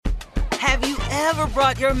Have you ever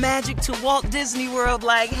brought your magic to Walt Disney World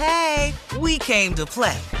like, hey, we came to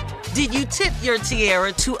play? Did you tip your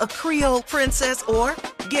tiara to a Creole princess or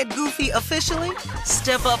get goofy officially?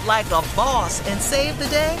 Step up like a boss and save the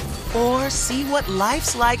day? Or see what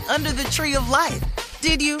life's like under the tree of life?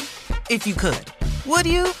 Did you? If you could. Would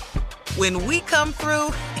you? When we come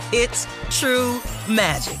through, it's true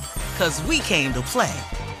magic. 'Cause we came to play.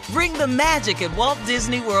 Bring the magic at Walt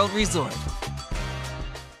Disney World Resort.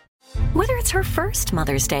 Whether it's her first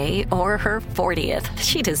Mother's Day or her 40th,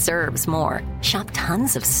 she deserves more. Shop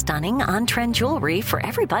tons of stunning on-trend jewelry for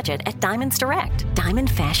every budget at Diamonds Direct. Diamond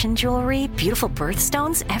fashion jewelry, beautiful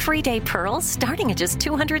birthstones, everyday pearls starting at just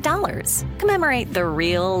 $200. Commemorate the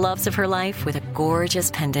real loves of her life with a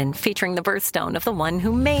gorgeous pendant featuring the birthstone of the one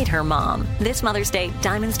who made her mom. This Mother's Day,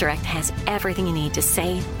 Diamonds Direct has everything you need to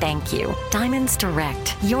say thank you. Diamonds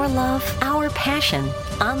Direct. Your love, our passion.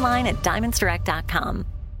 Online at diamondsdirect.com.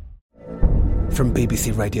 From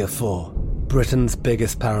BBC Radio 4, Britain's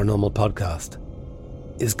biggest paranormal podcast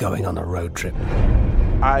is going on a road trip.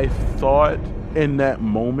 I thought in that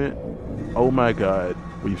moment, oh my God,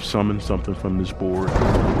 we've summoned something from this board.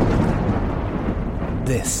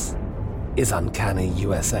 This is Uncanny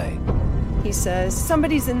USA. He says,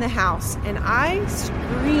 somebody's in the house, and I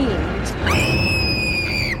screamed.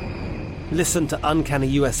 Listen to Uncanny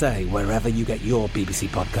USA wherever you get your BBC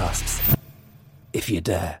podcasts, if you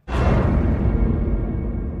dare.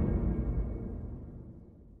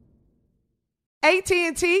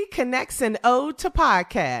 AT&T connects an ode to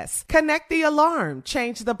podcasts. Connect the alarm.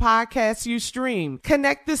 Change the podcast you stream.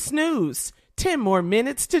 Connect the snooze. 10 more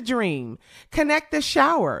minutes to dream. Connect the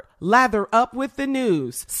shower. Lather up with the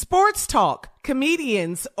news. Sports talk,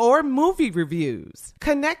 comedians, or movie reviews.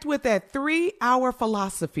 Connect with that 3-hour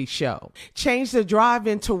philosophy show. Change the drive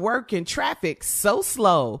into work in traffic so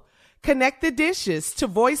slow. Connect the dishes to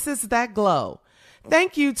voices that glow.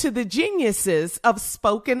 Thank you to the geniuses of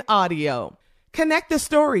spoken audio. Connect the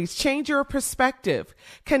stories, change your perspective.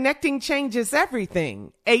 Connecting changes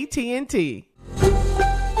everything. AT&T.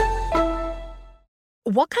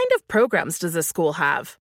 What kind of programs does this school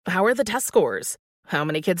have? How are the test scores? How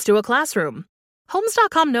many kids to a classroom?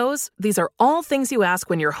 Homes.com knows these are all things you ask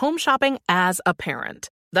when you're home shopping as a parent.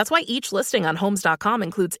 That's why each listing on Homes.com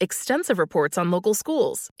includes extensive reports on local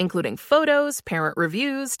schools, including photos, parent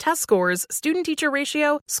reviews, test scores, student-teacher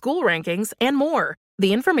ratio, school rankings, and more.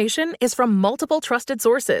 The information is from multiple trusted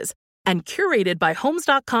sources and curated by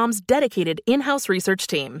Homes.com's dedicated in-house research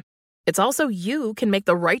team. It's also you can make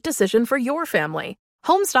the right decision for your family.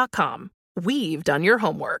 Homes.com. We've done your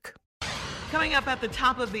homework. Coming up at the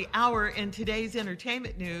top of the hour in today's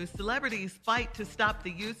entertainment news, celebrities fight to stop the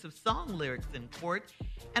use of song lyrics in court,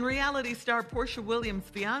 and reality star Portia Williams'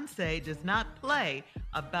 fiance does not play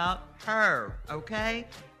about her, okay?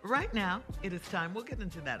 Right now, it is time, we'll get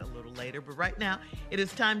into that a little later, but right now, it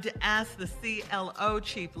is time to ask the CLO,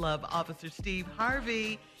 Chief Love Officer Steve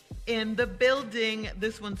Harvey, in the building.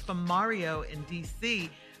 This one's from Mario in D.C.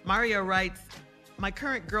 Mario writes, my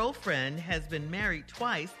current girlfriend has been married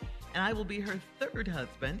twice, and I will be her third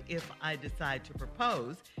husband if I decide to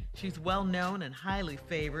propose. She's well known and highly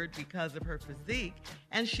favored because of her physique,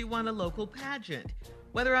 and she won a local pageant.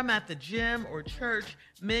 Whether I'm at the gym or church,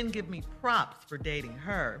 men give me props for dating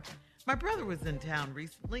her. My brother was in town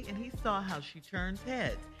recently, and he saw how she turns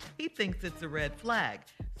heads. He thinks it's a red flag.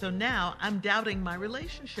 So now I'm doubting my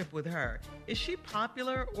relationship with her. Is she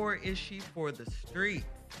popular or is she for the streets?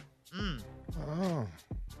 Oh.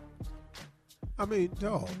 I mean,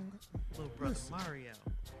 dog. Little brother Mario.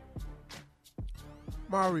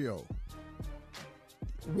 Mario,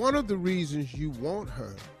 one of the reasons you want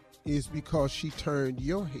her is because she turned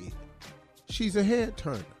your head. She's a head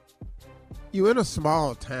turner. You're in a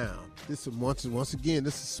small town. This is once again,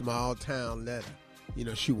 this is small town letter. You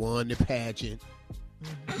know, she won the pageant.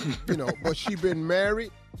 You know, but she been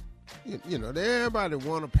married. You know, everybody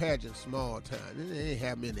won a pageant small town. It ain't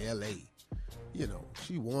happening in L.A. You know,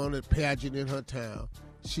 she won a pageant in her town.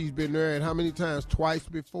 She's been married how many times? Twice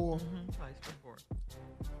before? Twice before.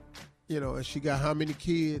 You know, and she got how many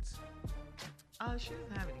kids? She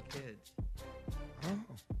doesn't have any kids.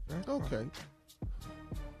 Oh, okay.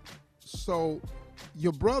 So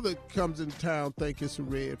your brother comes in town, think it's a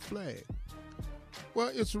red flag.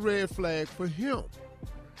 Well, it's a red flag for him.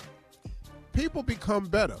 People become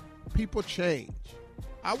better. People change.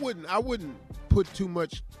 I wouldn't put too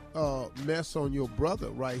much mess on your brother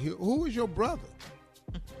right here. Who is your brother?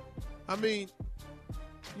 I mean,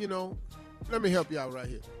 you know, let me help you out right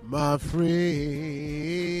here. My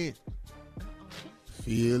friend,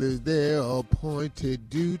 feel is their appointed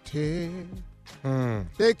duty.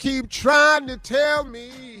 They keep trying to tell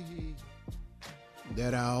me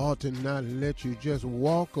that I ought to not let you just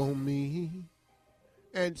walk on me.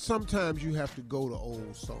 And sometimes you have to go to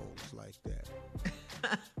old songs like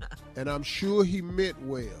that. And I'm sure he meant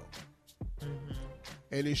well. Mm-hmm.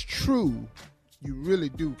 And it's true, you really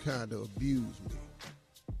do kind of abuse me.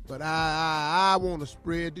 But I want to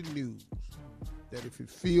spread the news that if you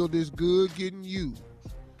feel this good getting used,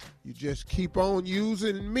 you just keep on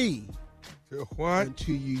using me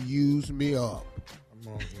until you use me up.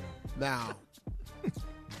 Come on, now,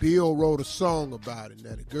 Bill wrote a song about it.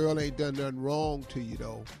 Now, the girl ain't done nothing wrong to you,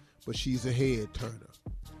 though, but she's a head turner.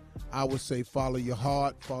 I would say follow your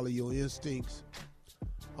heart, follow your instincts,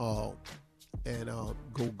 and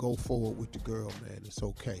go forward with the girl, man. It's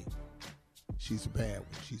okay. She's a bad one.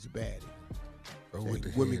 She's a baddie.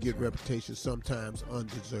 Women get reputations sometimes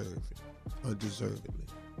undeservedly.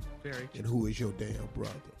 Very true. And who is your damn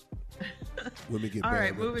brother? Women get all bad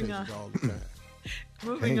right, reputations all the time.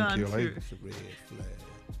 Moving on to It's a red flag.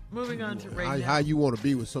 Moving on to right now. How you want to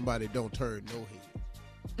be with somebody that don't turn no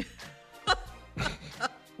head?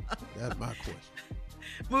 That's my question.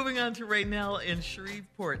 Moving on to Raynell in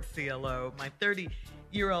Shreveport, CLO. My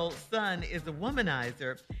 30-year-old son is a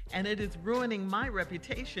womanizer, and it is ruining my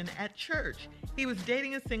reputation at church. He was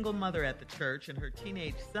dating a single mother at the church, and her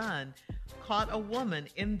teenage son caught a woman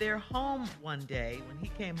in their home one day when he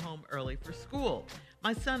came home early for school.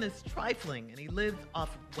 My son is trifling, and he lives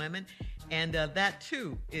off of women, and that,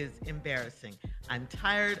 too, is embarrassing. I'm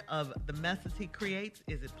tired of the messes he creates.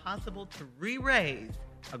 Is it possible to re-raise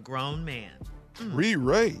a grown man?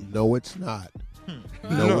 Re-raise? No, it's not.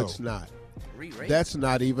 No, it's not. Re-raise? That's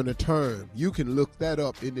not even a term. You can look that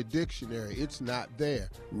up in the dictionary. It's not there.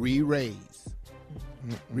 Re-raise.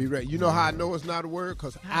 Re-raise. You know how I know it's not a word?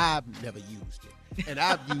 Because I've never used it. And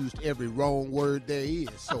I've used every wrong word there is.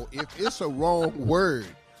 So if it's a wrong word,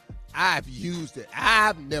 I've used it.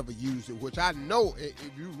 I've never used it, which I know if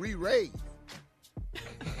you re-raise.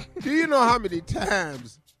 Do you know how many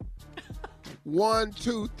times 1,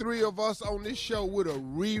 2, 3 of us on this show would have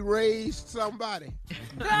re-raised somebody?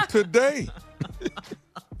 Today.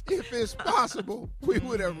 If it's possible, we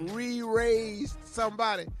would have re-raised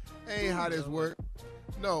somebody. Ain't how this works.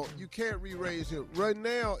 No, you can't re-raise him.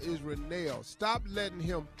 Raynell is Raynell. Stop letting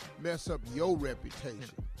him mess up your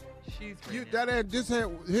reputation. She's him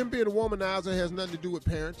being a womanizer has nothing to do with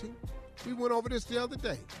parenting. We went over this the other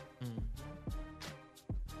day.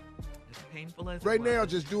 As painful as Raynell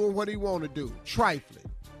just doing what he want to do, trifling.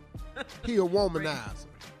 He a womanizer.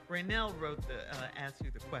 Raynell wrote asked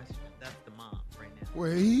you the question. That's the mom, Raynell.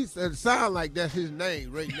 Well, he said, sound like that's his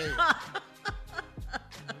name, Raynell.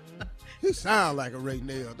 He sound like a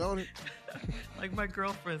Raynell, don't it? Like my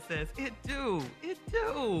girlfriend says, it do. It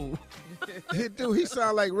do. He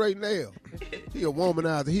sound like Raynell. He a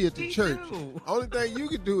womanizer. He at the church. Do. Only thing you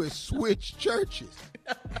can do is switch churches.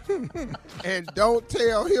 And don't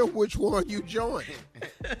tell him which one you join.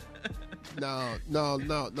 No.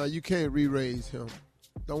 You can't re-raise him.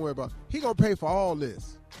 Don't worry about it. He gonna pay for all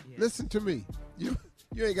this. Yeah. Listen to me. You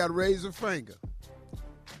ain't got to raise a finger.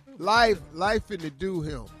 Life finna do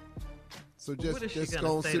him. So just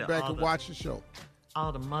go sit back and watch the show.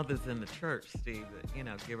 All the mothers in the church, Steve, that,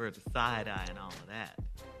 give her the side eye and all of that.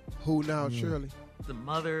 Who now, Shirley? The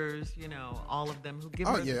mothers, all of them who give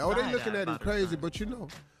her the side eye. Oh, they looking at him crazy, but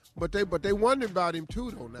but they wondering about him too,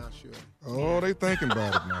 though, now, Shirley. Oh, they thinking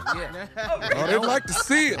about it now. Yeah. Oh, they'd like to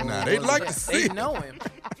see it now. They'd like to see it. They know him.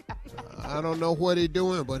 I don't know what he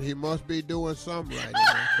doing, but he must be doing something right.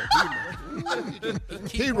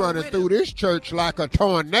 He running through this church like a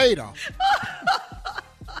tornado.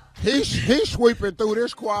 He's sweeping through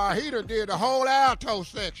this choir. He done did the whole alto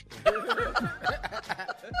section.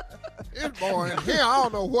 This boy in here, I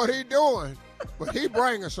don't know what he doing, but he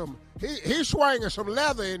bringing some. He swinging some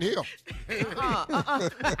leather in here.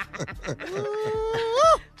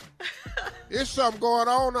 There's something going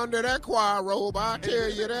on under that choir robe, I'll tell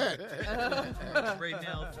you that.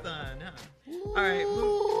 Raynell's son, huh? All right.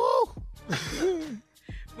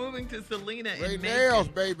 Moving to Selena in Raynell's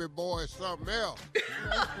baby boy is something else.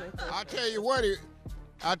 I tell you what,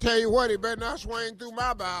 he better not swing through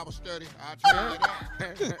my Bible study. I tell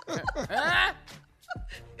you that.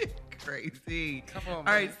 Crazy. Come on, all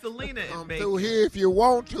right, Selena Come is through here if you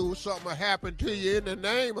want to. Something will happen to you in the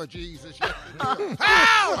name of Jesus. Yes,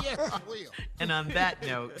 it will. And on that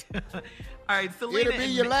note, all right, Selena. It'll be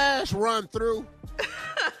your last run through.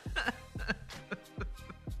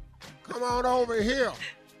 Come on over here.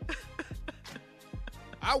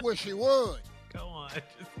 I wish he would. Go on, just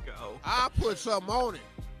go. I'll put something on it.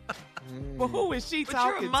 Well, who is she but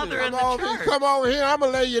talking you're a mother to? in the church. Come over here. I'm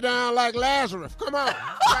going to lay you down like Lazarus. Come on.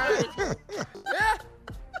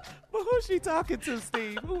 But who Who's she talking to,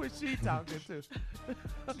 Steve? Who is she talking to?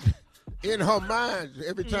 In her mind,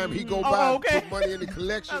 every time he go by and put money in the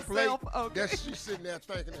collection plate, that's she's sitting there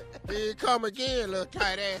thinking, here he come again, little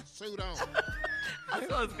tight ass suit on. That's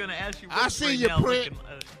what I was going to ask you. I see your print.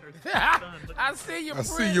 I see your print. I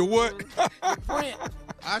see your what? Your print.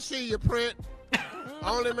 I see your print.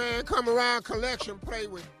 Only man come around collection play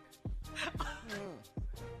with.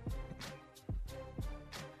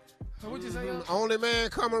 What'd you say? Only man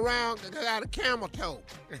come around got a camel toe.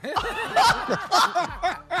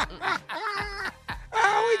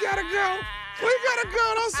 Oh, we gotta go. We gotta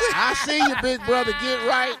go. Don't say. I see you, big brother. Get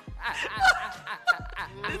right.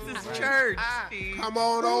 This is church, Steve. Come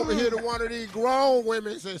on over here to one of these grown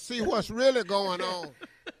women and see what's really going on.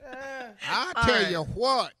 I tell you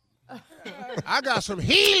what, I got some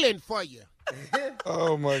healing for you.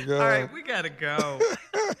 Oh, my God. All right, we got to go.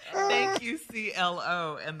 Thank you,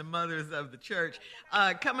 CLO and the mothers of the church.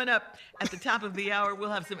 Coming up at the top of the hour, we'll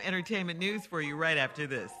have some entertainment news for you right after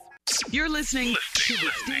this. You're listening to the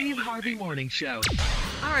Steve Harvey Morning Show.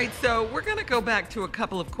 All right, so we're going to go back to a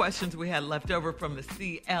couple of questions we had left over from the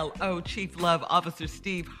CLO, Chief Love Officer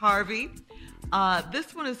Steve Harvey.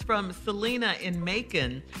 This one is from Selena in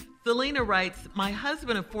Macon. Selena writes, my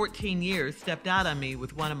husband of 14 years stepped out on me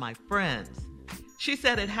with one of my friends. She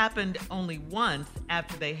said it happened only once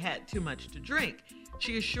after they had too much to drink.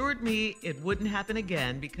 She assured me it wouldn't happen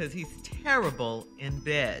again because he's terrible in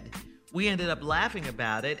bed. We ended up laughing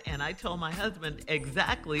about it, and I told my husband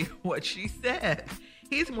exactly what she said.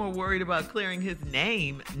 He's more worried about clearing his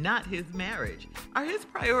name, not his marriage. Are his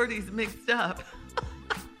priorities mixed up?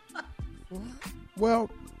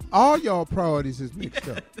 Well, all y'all priorities is mixed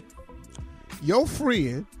up. Your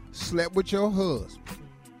friend slept with your husband.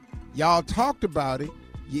 Y'all talked about it.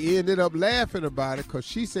 You ended up laughing about it because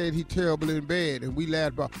she said he's terrible in bed, and we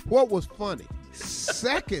laughed about what was funny.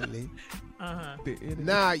 Secondly,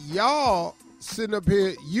 now y'all sitting up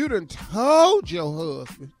here, you done told your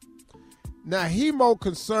husband. Now he more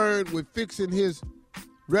concerned with fixing his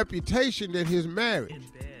reputation than his marriage. In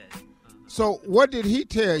bed. So what did he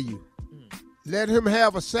tell you? Let him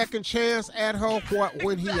have a second chance at her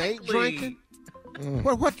when he ain't drinking?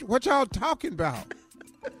 What y'all talking about?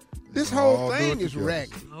 This whole thing is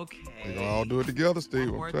ragged. Okay. We're going to all do it together,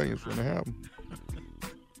 Steve. I'm telling you, it's going to happen.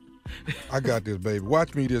 I got this, baby.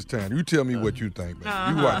 Watch me this time. You tell me what you think, baby.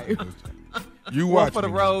 You watch me this time. You watch for the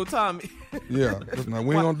me road, Tommy. Yeah. Now,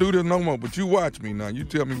 we ain't going to do this no more, but you watch me now. You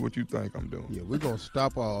tell me what you think I'm doing. Yeah, we're going to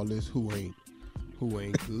stop all this who ain't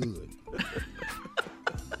good.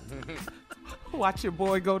 Watch your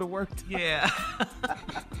boy go to work. Yeah.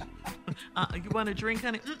 You want a drink,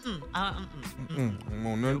 honey? I don't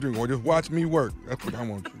want nothing to drink. Or just watch me work. That's what I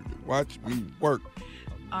want you to do. Watch me work.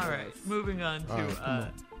 All right. Moving on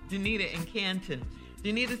to Danita in Canton.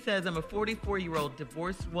 Danita says, I'm a 44-year-old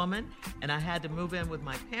divorced woman, and I had to move in with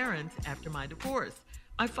my parents after my divorce.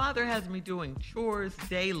 My father has me doing chores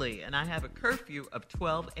daily, and I have a curfew of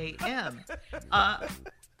 12 a.m.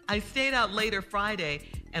 I stayed out later Friday,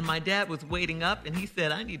 and my dad was waiting up, and he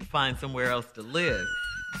said, I need to find somewhere else to live.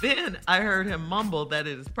 Then I heard him mumble that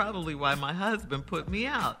it is probably why my husband put me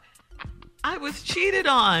out. I was cheated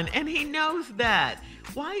on, and he knows that.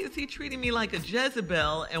 Why is he treating me like a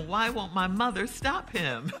Jezebel, and why won't my mother stop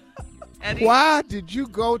him? Why did you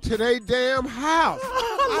go to their damn house?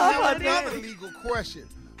 I have another legal question.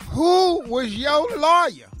 Who was your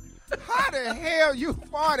lawyer? How the hell you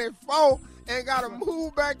 44 and got to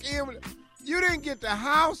move back in? You didn't get the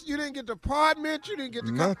house. You didn't get the apartment. You didn't get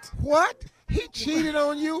the car. What? He cheated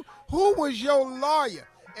on you? Who was your lawyer?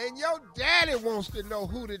 And your daddy wants to know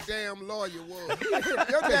who the damn lawyer was.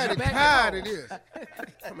 Your daddy tired of this.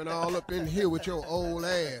 Coming all up in here with your old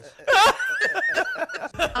ass.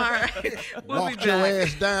 All right. Walked your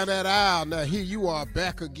ass down that aisle. Now here you are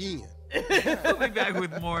back again. We'll be back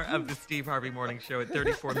with more of the Steve Harvey Morning Show at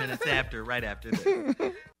 34 minutes after, right after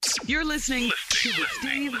this. You're listening to the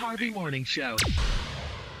Steve Harvey Morning Show.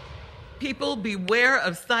 People, beware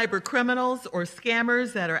of cyber criminals or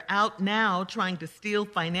scammers that are out now trying to steal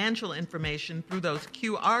financial information through those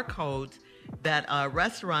QR codes that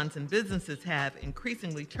restaurants and businesses have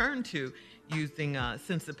increasingly turned to using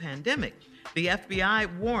since the pandemic. The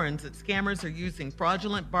FBI warns that scammers are using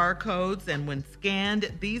fraudulent barcodes, and when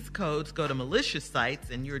scanned, these codes go to malicious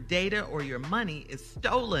sites and your data or your money is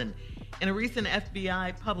stolen. In a recent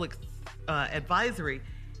FBI public advisory,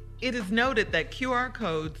 it is noted that QR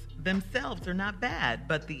codes themselves are not bad,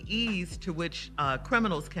 but the ease to which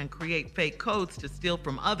criminals can create fake codes to steal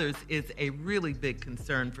from others is a really big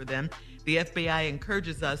concern for them. The FBI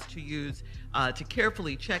encourages us to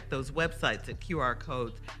carefully check those websites that QR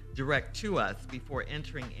codes direct to us before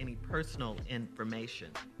entering any personal information.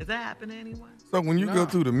 Has that happened to anyone? So when you go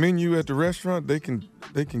through the menu at the restaurant, they can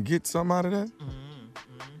get something out of that?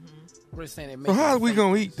 So how are we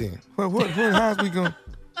going to eat then? How's we going to...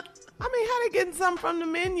 I mean, how they getting something from the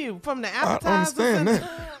menu, from the appetizers? I understand that.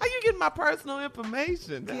 How you getting my personal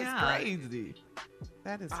information? That's crazy.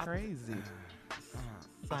 That is crazy.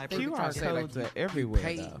 QR codes are everywhere,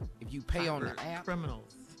 though. If you pay on the app.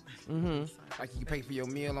 Criminals. Mm-hmm. Like you pay for your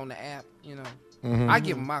meal on the app, you know. Mm-hmm. I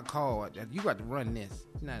give them my card. You got to run this.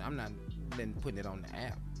 I'm not then putting it on the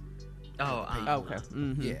app. Okay.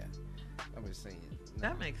 Mm-hmm. Yeah. I was saying.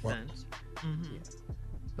 That makes sense. Mm-hmm. Yeah.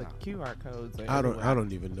 But QR codes are I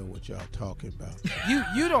don't even know what y'all talking about.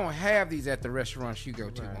 You don't have these at the restaurants you go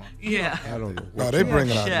to, Mark. Yeah. I don't know. No, they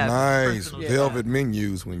bringing out Chef, nice personal velvet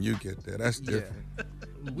menus when you get there. That's different.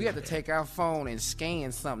 We have to take our phone and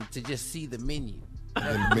scan something to just see the menu.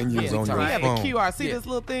 And the menu's on your We have phone. a QR. See this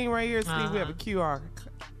little thing right here, Steve? We have a QR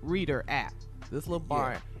reader app. This little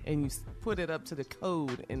bar, and you put it up to the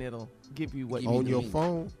code, and it'll give you what you on need. your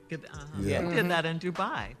phone. Yeah. We did that in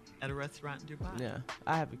Dubai, at a restaurant in Dubai. Yeah,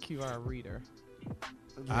 I have a QR reader.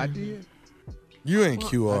 I did. You ain't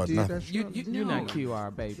QR did nothing. You're not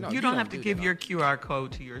QR, baby. No, you don't have to give your QR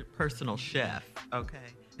code to your personal chef, okay?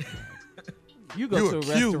 You go to a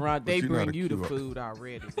Q, restaurant, they but you're not bring a you the QR. food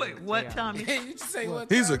already. Wait, what, Tommy? You just say what?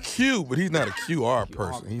 He's a Q, but he's not a QR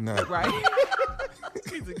person. He's not. Right?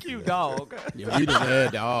 He's a cute dog. Yeah, we didn't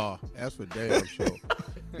add the R. That's for damn sure.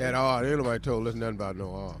 That R, ain't nobody told us nothing about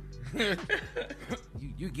no R.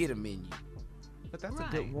 You get a menu. But that's a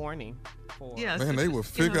good warning. Yes, Man, they will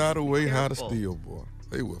figure out a way how to steal, boy.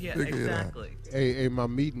 They will figure exactly. it out. Hey, my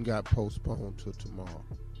meeting got postponed till tomorrow.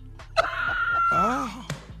 Oh.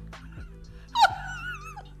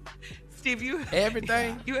 Steve, you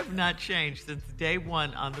Everything? You have not changed since day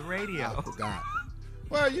one on the radio. I forgot.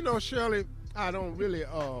 Well, you know, Shirley, I don't really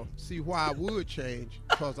see why I would change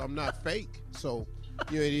because I'm not fake. So,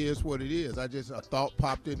 you know, it is what it is. A thought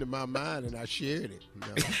popped into my mind and I shared it. You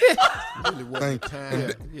know? Really wasn't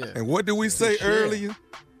time. And what did we say earlier?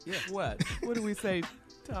 Yeah. What? What did we say,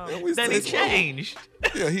 Tom? That he changed.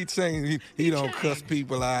 Yeah, he changed. He don't cuss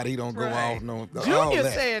people out. He don't go off. No, all Junior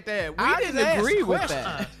that. said that. We I didn't just agree asked with questions.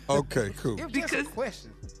 that. Okay, cool. It was just a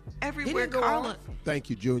question. Everywhere didn't go Carla, off. Thank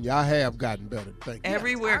you, Junior. I have gotten better. Thank you.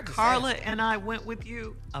 everywhere I just Carla asked. and I went with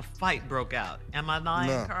you, a fight broke out. Am I lying,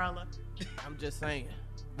 No. Carla? I'm just saying.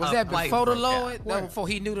 Was A that fight before the broke out. Lord? That was before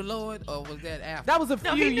he knew the Lord? Or was that after? That was a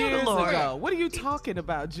No, few he knew the years Lord. ago. What are you talking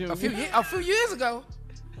about, Junior? a few years ago.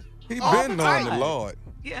 He been knowing the Lord.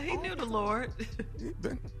 Yeah, he knew the Lord.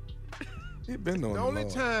 He been knowing The the only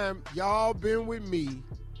Lord. time y'all been with me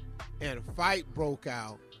and a fight broke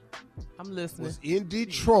out I'm listening. was in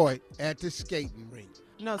Detroit at the skating rink.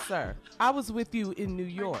 No, sir. I was with you in New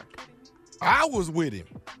York. I was with him.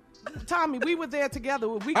 Tommy, we were there together.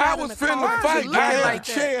 We I got was in the finna car. fight. looking I had like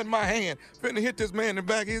a that? chair in my hand, finna hit this man in the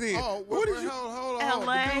back of his head. Oh, What well, is you? hold on.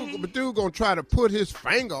 LA? But dude gonna try to put his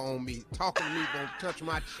finger on me, talking to me, gonna touch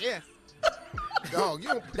my chest. Dog, you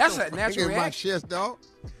don't put That's your a natural finger in my reaction. chest, dog.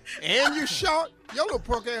 And you short, your little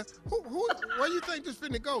punk ass. Where you think this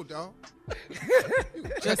finna go, dog? You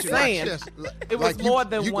Just touching my saying. chest It was more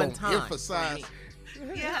than you one gonna time. Emphasize.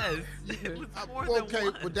 Yes, it was more Okay, than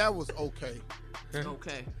one. but that was okay.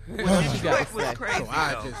 Okay. Detroit was crazy. So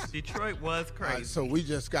I though. just- Detroit was All right, crazy. so we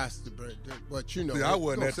just got to, but you know, See, I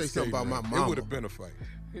wasn't gonna at say the something skate, about man. my mama. It would have been a fight.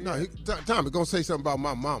 No, Tommy gonna say something about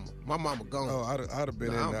my mama. My mama gone. Oh, I'd have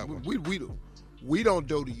been in that one. We don't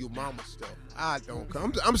do the your mama stuff. I don't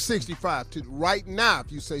come. I'm 65. Right now,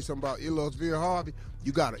 if you say something about Elos Vera Harvey,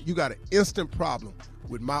 you got an instant problem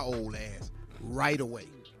with my old ass right away,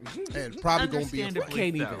 and probably gonna be a fight.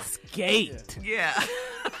 Understandably Can't so. even skate. Yeah.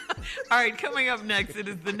 All right, coming up next, it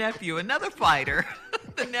is the nephew, another fighter.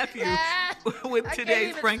 The nephew with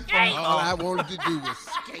today's Frank phone All I call wanted to do was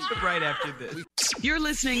skate. right after this. You're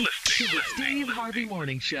listening to the Steve Harvey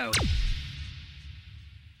Morning Show.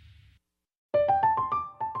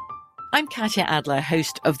 I'm Katya Adler,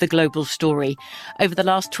 host of The Global Story. Over the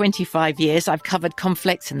last 25 years, I've covered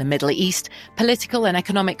conflicts in the Middle East, political and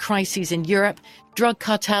economic crises in Europe, drug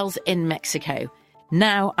cartels in Mexico.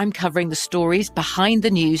 Now I'm covering the stories behind the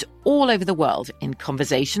news all over the world in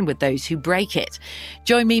conversation with those who break it.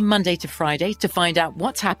 Join me Monday to Friday to find out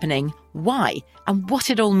what's happening, why, and what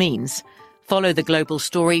it all means. Follow The Global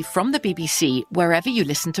Story from the BBC wherever you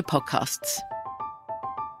listen to podcasts.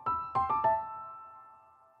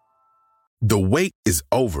 The wait is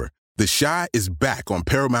over. The Chi is back on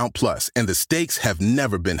Paramount Plus, and the stakes have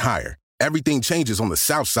never been higher. Everything changes on the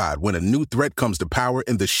South Side when a new threat comes to power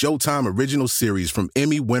in the Showtime original series from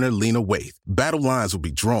Emmy winner Lena Waithe. Battle lines will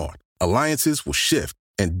be drawn, alliances will shift,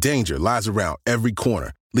 and danger lies around every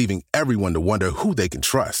corner, leaving everyone to wonder who they can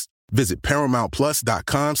trust. Visit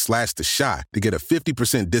ParamountPlus.com/The Chi to get a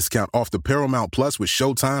 50% discount off the Paramount Plus with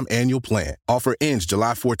Showtime annual plan. Offer ends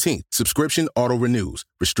July 14th. Subscription auto-renews.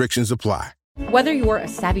 Restrictions apply. Whether you're a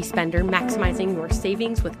savvy spender maximizing your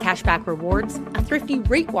savings with cashback rewards, a thrifty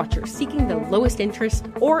rate watcher seeking the lowest interest,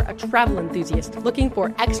 or a travel enthusiast looking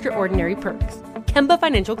for extraordinary perks, Kemba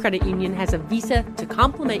Financial Credit Union has a visa to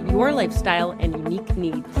complement your lifestyle and unique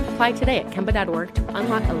needs. Apply today at Kemba.org to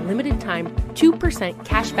unlock a limited-time 2%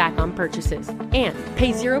 cash back on purchases and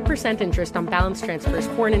pay 0% interest on balance transfers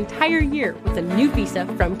for an entire year with a new visa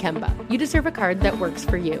from Kemba. You deserve a card that works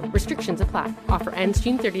for you. Restrictions apply. Offer ends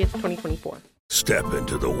June 30th, 2024. Step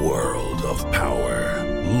into the world of power,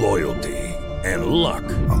 loyalty, and luck.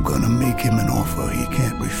 I'm gonna make him an offer he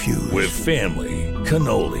can't refuse. With family,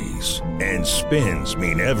 cannolis, and spins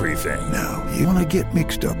mean everything. Now, you wanna get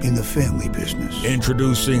mixed up in the family business.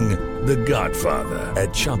 Introducing The Godfather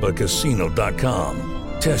at ChumbaCasino.com.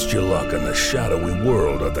 Test your luck in the shadowy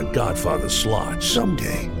world of The Godfather slot.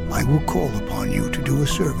 Someday, I will call upon you to do a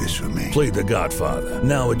service for me. Play The Godfather,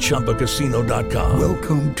 now at ChumbaCasino.com.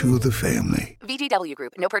 Welcome to the family. VGW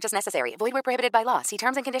Group. No purchase necessary. Void where prohibited by law. See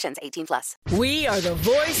terms and conditions. 18+. We are the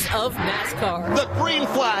voice of NASCAR. The green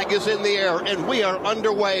flag is in the air, and we are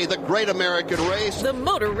underway. The Great American Race. The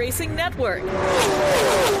Motor Racing Network.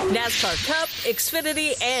 NASCAR Cup,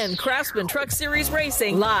 Xfinity, and Craftsman Truck Series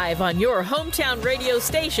Racing. Live on your hometown radio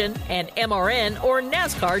station and MRN or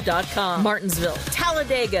NASCAR.com. Martinsville,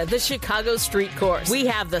 Talladega, the Chicago Street Course. We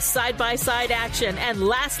have the side-by-side action and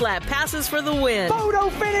last lap passes for the win. Photo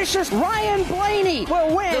finishes. Ryan Blaney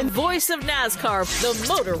will win. The voice of NASCAR, the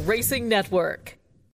Motor Racing Network.